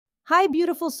Hi,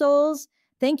 beautiful souls.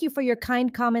 Thank you for your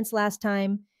kind comments last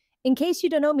time. In case you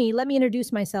don't know me, let me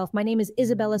introduce myself. My name is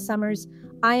Isabella Summers.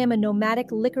 I am a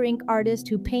nomadic liquor ink artist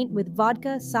who paint with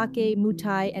vodka, sake,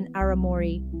 mutai, and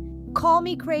aramori. Call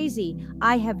me crazy.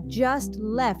 I have just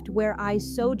left where I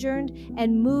sojourned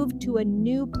and moved to a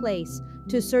new place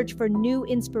to search for new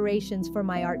inspirations for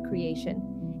my art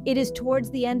creation. It is towards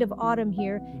the end of autumn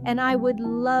here, and I would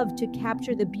love to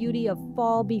capture the beauty of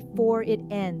fall before it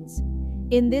ends.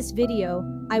 In this video,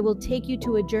 I will take you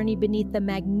to a journey beneath the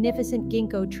magnificent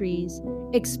ginkgo trees,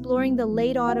 exploring the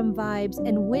late autumn vibes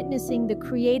and witnessing the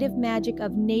creative magic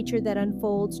of nature that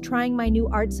unfolds, trying my new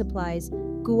art supplies,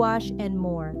 gouache, and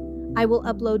more. I will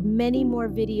upload many more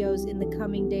videos in the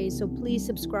coming days, so please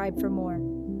subscribe for more.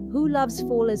 Who loves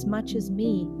fall as much as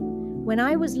me? When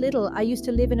I was little, I used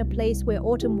to live in a place where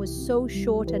autumn was so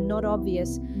short and not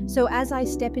obvious, so as I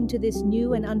step into this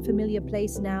new and unfamiliar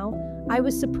place now, I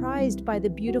was surprised by the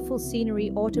beautiful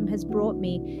scenery autumn has brought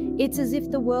me. It's as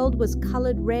if the world was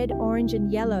colored red, orange,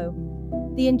 and yellow.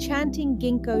 The enchanting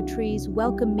ginkgo trees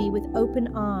welcome me with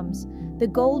open arms. The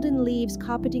golden leaves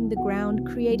carpeting the ground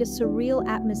create a surreal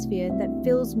atmosphere that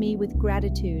fills me with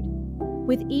gratitude.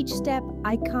 With each step,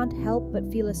 I can't help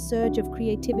but feel a surge of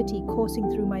creativity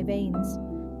coursing through my veins.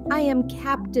 I am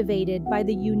captivated by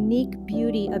the unique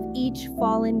beauty of each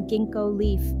fallen ginkgo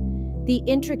leaf. The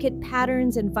intricate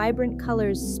patterns and vibrant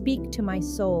colors speak to my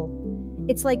soul.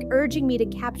 It's like urging me to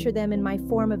capture them in my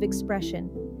form of expression.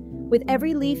 With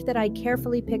every leaf that I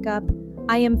carefully pick up,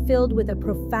 I am filled with a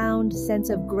profound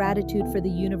sense of gratitude for the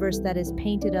universe that has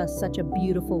painted us such a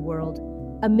beautiful world.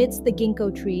 Amidst the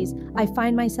ginkgo trees, I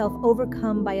find myself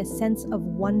overcome by a sense of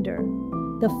wonder.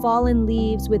 The fallen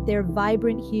leaves, with their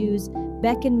vibrant hues,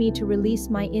 beckon me to release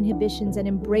my inhibitions and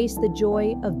embrace the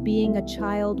joy of being a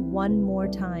child one more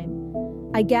time.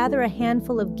 I gather a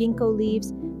handful of ginkgo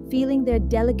leaves, feeling their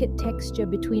delicate texture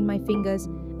between my fingers,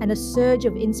 and a surge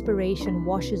of inspiration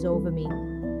washes over me.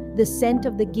 The scent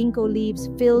of the ginkgo leaves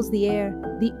fills the air.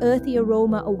 The earthy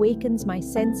aroma awakens my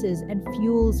senses and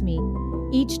fuels me.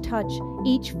 Each touch,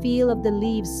 each feel of the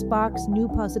leaves sparks new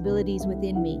possibilities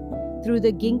within me. Through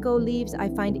the ginkgo leaves, I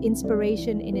find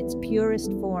inspiration in its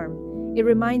purest form. It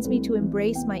reminds me to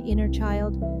embrace my inner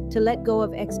child, to let go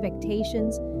of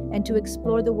expectations, and to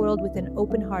explore the world with an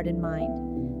open heart and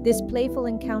mind. This playful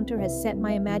encounter has set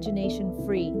my imagination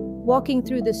free. Walking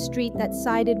through the street that's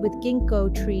sided with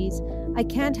ginkgo trees, I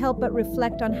can't help but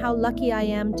reflect on how lucky I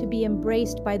am to be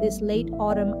embraced by this late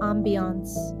autumn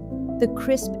ambiance. The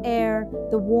crisp air,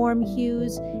 the warm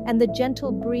hues, and the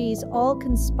gentle breeze all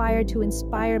conspire to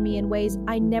inspire me in ways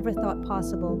I never thought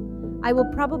possible. I will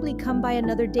probably come by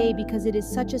another day because it is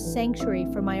such a sanctuary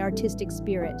for my artistic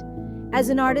spirit. As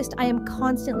an artist, I am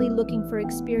constantly looking for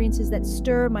experiences that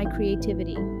stir my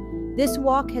creativity. This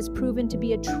walk has proven to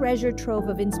be a treasure trove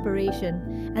of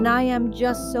inspiration, and I am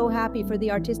just so happy for the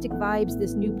artistic vibes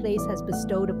this new place has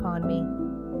bestowed upon me.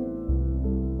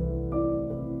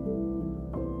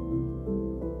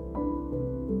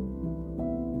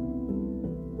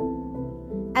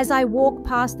 As I walk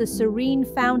past the serene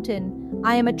fountain,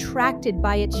 I am attracted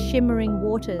by its shimmering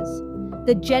waters.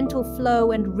 The gentle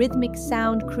flow and rhythmic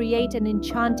sound create an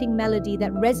enchanting melody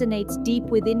that resonates deep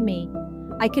within me.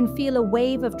 I can feel a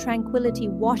wave of tranquility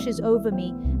washes over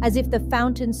me, as if the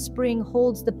fountain's spring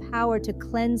holds the power to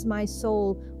cleanse my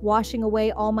soul, washing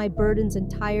away all my burdens and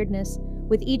tiredness.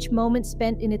 With each moment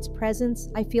spent in its presence,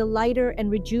 I feel lighter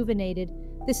and rejuvenated.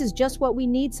 This is just what we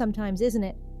need sometimes, isn't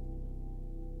it?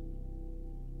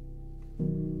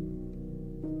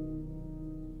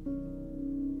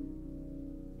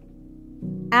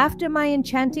 After my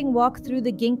enchanting walk through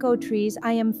the ginkgo trees,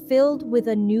 I am filled with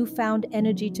a newfound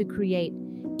energy to create.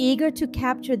 Eager to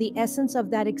capture the essence of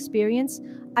that experience,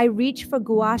 I reach for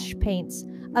gouache paints,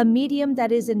 a medium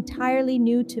that is entirely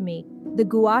new to me. The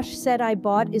gouache set I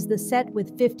bought is the set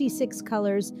with 56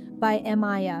 colors by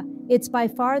Genmai. It's by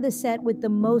far the set with the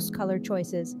most color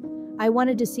choices. I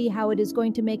wanted to see how it is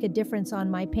going to make a difference on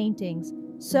my paintings.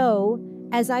 So,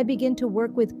 as I begin to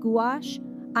work with gouache,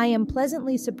 I am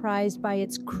pleasantly surprised by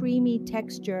its creamy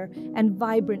texture and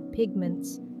vibrant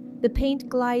pigments. The paint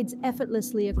glides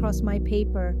effortlessly across my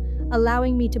paper,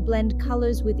 allowing me to blend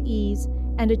colors with ease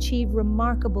and achieve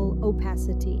remarkable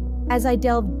opacity. As I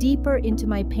delve deeper into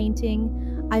my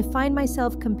painting, I find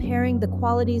myself comparing the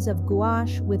qualities of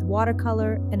gouache with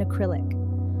watercolor and acrylic.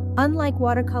 Unlike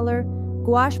watercolor,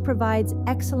 gouache provides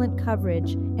excellent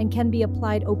coverage and can be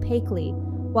applied opaquely,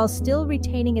 while still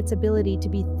retaining its ability to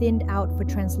be thinned out for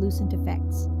translucent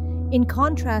effects. In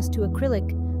contrast to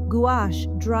acrylic, gouache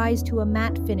dries to a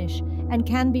matte finish and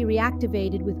can be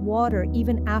reactivated with water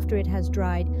even after it has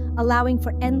dried, allowing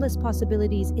for endless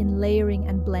possibilities in layering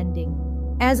and blending.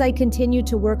 As I continue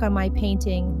to work on my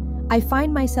painting, I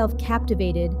find myself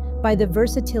captivated by the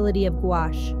versatility of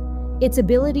gouache. Its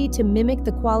ability to mimic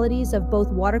the qualities of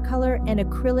both watercolor and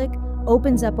acrylic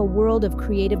opens up a world of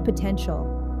creative potential.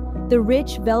 The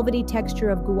rich, velvety texture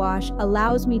of gouache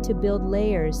allows me to build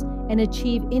layers and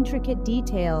achieve intricate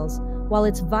details, while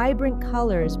its vibrant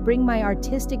colors bring my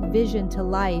artistic vision to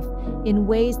life in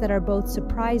ways that are both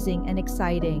surprising and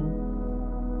exciting.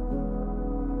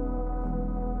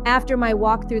 After my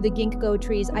walk through the ginkgo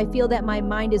trees, I feel that my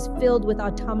mind is filled with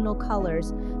autumnal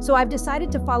colors, so I've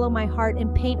decided to follow my heart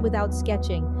and paint without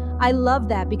sketching. I love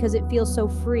that because it feels so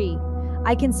free.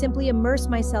 I can simply immerse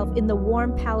myself in the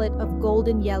warm palette of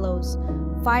golden yellows,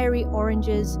 fiery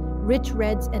oranges, rich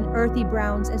reds, and earthy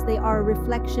browns, as they are a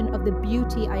reflection of the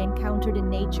beauty I encountered in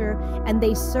nature, and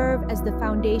they serve as the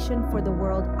foundation for the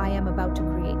world I am about to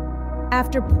create.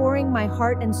 After pouring my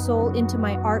heart and soul into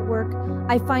my artwork,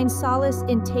 I find solace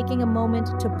in taking a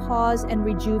moment to pause and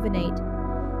rejuvenate.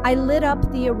 I lit up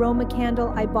the aroma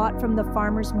candle I bought from the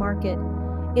farmer's market.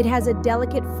 It has a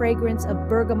delicate fragrance of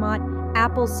bergamot,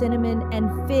 apple, cinnamon,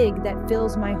 and fig that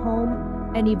fills my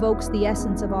home and evokes the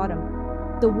essence of autumn.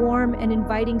 The warm and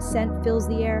inviting scent fills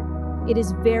the air. It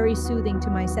is very soothing to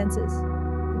my senses.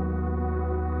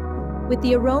 With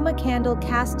the aroma candle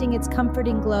casting its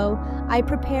comforting glow, I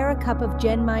prepare a cup of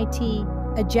Genmai tea,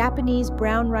 a Japanese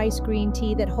brown rice green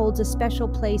tea that holds a special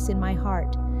place in my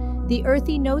heart. The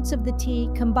earthy notes of the tea,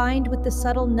 combined with the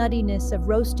subtle nuttiness of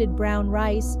roasted brown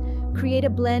rice, create a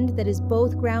blend that is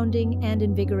both grounding and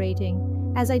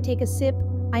invigorating. As I take a sip,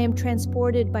 I am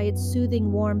transported by its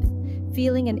soothing warmth,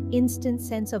 feeling an instant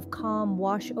sense of calm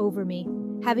wash over me.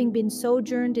 Having been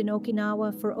sojourned in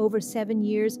Okinawa for over 7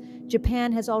 years,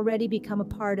 Japan has already become a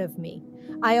part of me.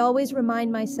 I always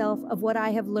remind myself of what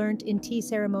I have learned in tea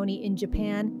ceremony in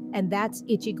Japan, and that's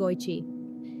Ichigoichi.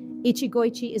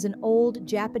 Ichigoichi is an old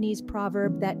Japanese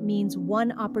proverb that means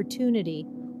one opportunity,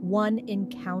 one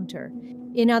encounter.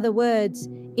 In other words,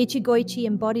 Ichigoichi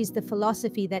embodies the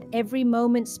philosophy that every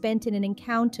moment spent in an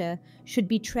encounter should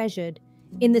be treasured.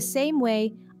 In the same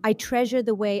way, I treasure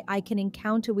the way I can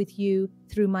encounter with you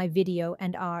through my video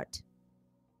and art.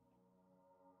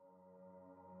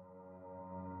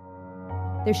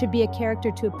 There should be a character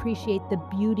to appreciate the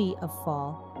beauty of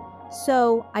fall.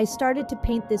 So, I started to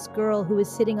paint this girl who is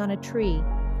sitting on a tree.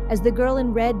 As the girl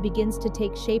in red begins to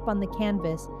take shape on the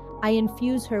canvas, I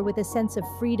infuse her with a sense of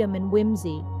freedom and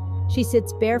whimsy. She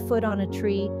sits barefoot on a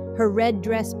tree, her red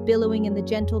dress billowing in the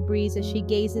gentle breeze as she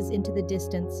gazes into the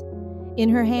distance. In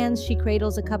her hands, she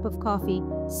cradles a cup of coffee,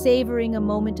 savoring a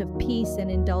moment of peace and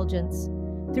indulgence.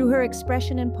 Through her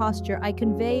expression and posture, I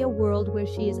convey a world where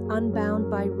she is unbound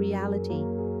by reality,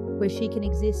 where she can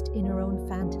exist in her own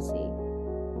fantasy.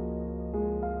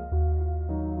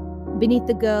 Beneath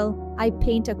the girl, I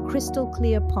paint a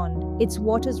crystal-clear pond, its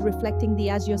waters reflecting the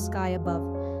azure sky above.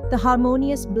 The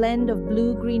harmonious blend of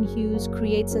blue-green hues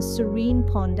creates a serene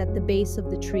pond at the base of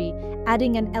the tree,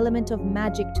 adding an element of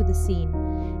magic to the scene.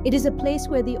 It is a place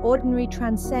where the ordinary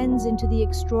transcends into the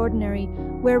extraordinary,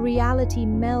 where reality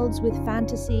melds with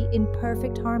fantasy in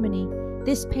perfect harmony.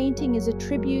 This painting is a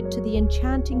tribute to the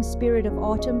enchanting spirit of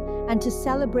autumn and to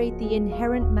celebrate the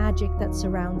inherent magic that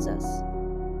surrounds us.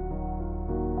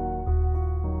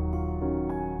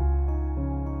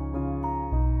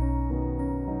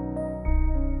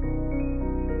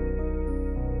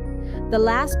 The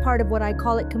last part of what I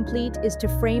call it complete is to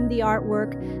frame the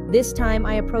artwork. This time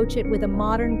I approach it with a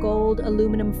modern gold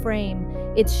aluminum frame.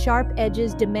 Its sharp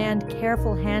edges demand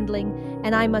careful handling,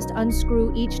 and I must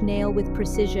unscrew each nail with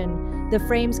precision. The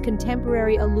frame's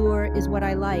contemporary allure is what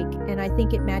I like, and I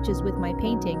think it matches with my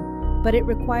painting, but it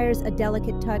requires a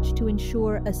delicate touch to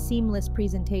ensure a seamless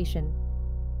presentation.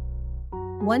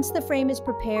 Once the frame is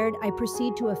prepared, I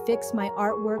proceed to affix my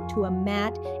artwork to a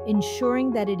mat,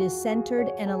 ensuring that it is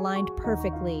centered and aligned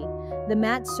perfectly. The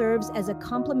mat serves as a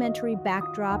complementary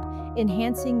backdrop,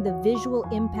 enhancing the visual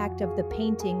impact of the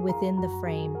painting within the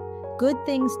frame. Good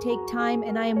things take time,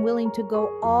 and I am willing to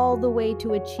go all the way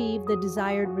to achieve the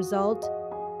desired result.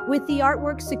 With the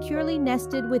artwork securely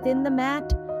nested within the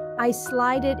mat, I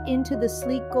slide it into the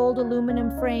sleek gold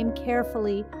aluminum frame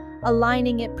carefully,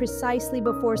 aligning it precisely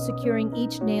before securing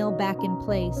each nail back in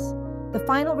place. The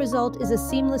final result is a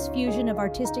seamless fusion of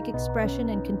artistic expression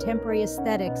and contemporary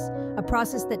aesthetics, a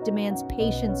process that demands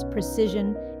patience,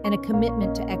 precision, and a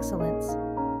commitment to excellence.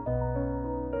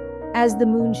 As the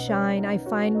moon shines, I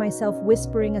find myself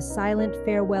whispering a silent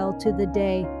farewell to the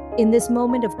day. In this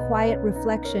moment of quiet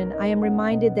reflection, I am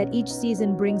reminded that each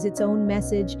season brings its own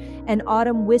message, and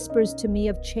autumn whispers to me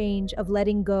of change, of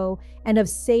letting go, and of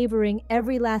savoring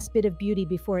every last bit of beauty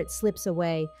before it slips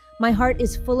away. My heart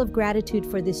is full of gratitude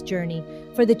for this journey,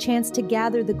 for the chance to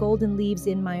gather the golden leaves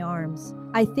in my arms.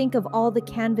 I think of all the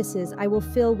canvases I will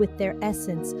fill with their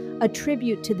essence, a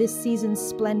tribute to this season's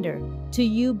splendor. To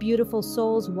you, beautiful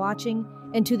souls watching,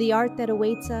 and to the art that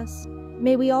awaits us,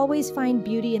 may we always find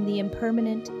beauty in the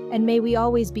impermanent, and may we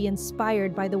always be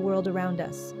inspired by the world around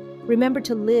us. Remember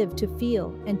to live, to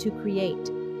feel, and to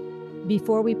create.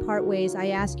 Before we part ways, I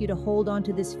ask you to hold on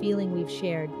to this feeling we've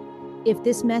shared. If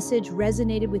this message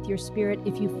resonated with your spirit,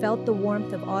 if you felt the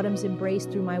warmth of autumn's embrace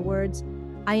through my words,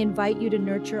 I invite you to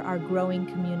nurture our growing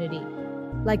community.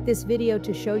 Like this video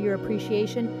to show your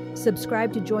appreciation,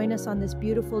 subscribe to join us on this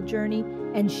beautiful journey,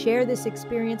 and share this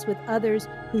experience with others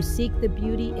who seek the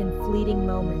beauty in fleeting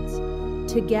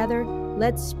moments. Together,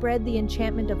 let's spread the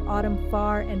enchantment of autumn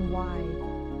far and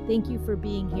wide. Thank you for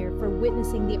being here, for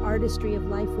witnessing the artistry of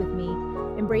life with me.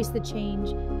 Embrace the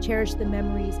change, cherish the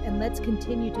memories, and let's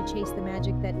continue to chase the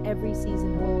magic that every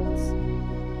season holds.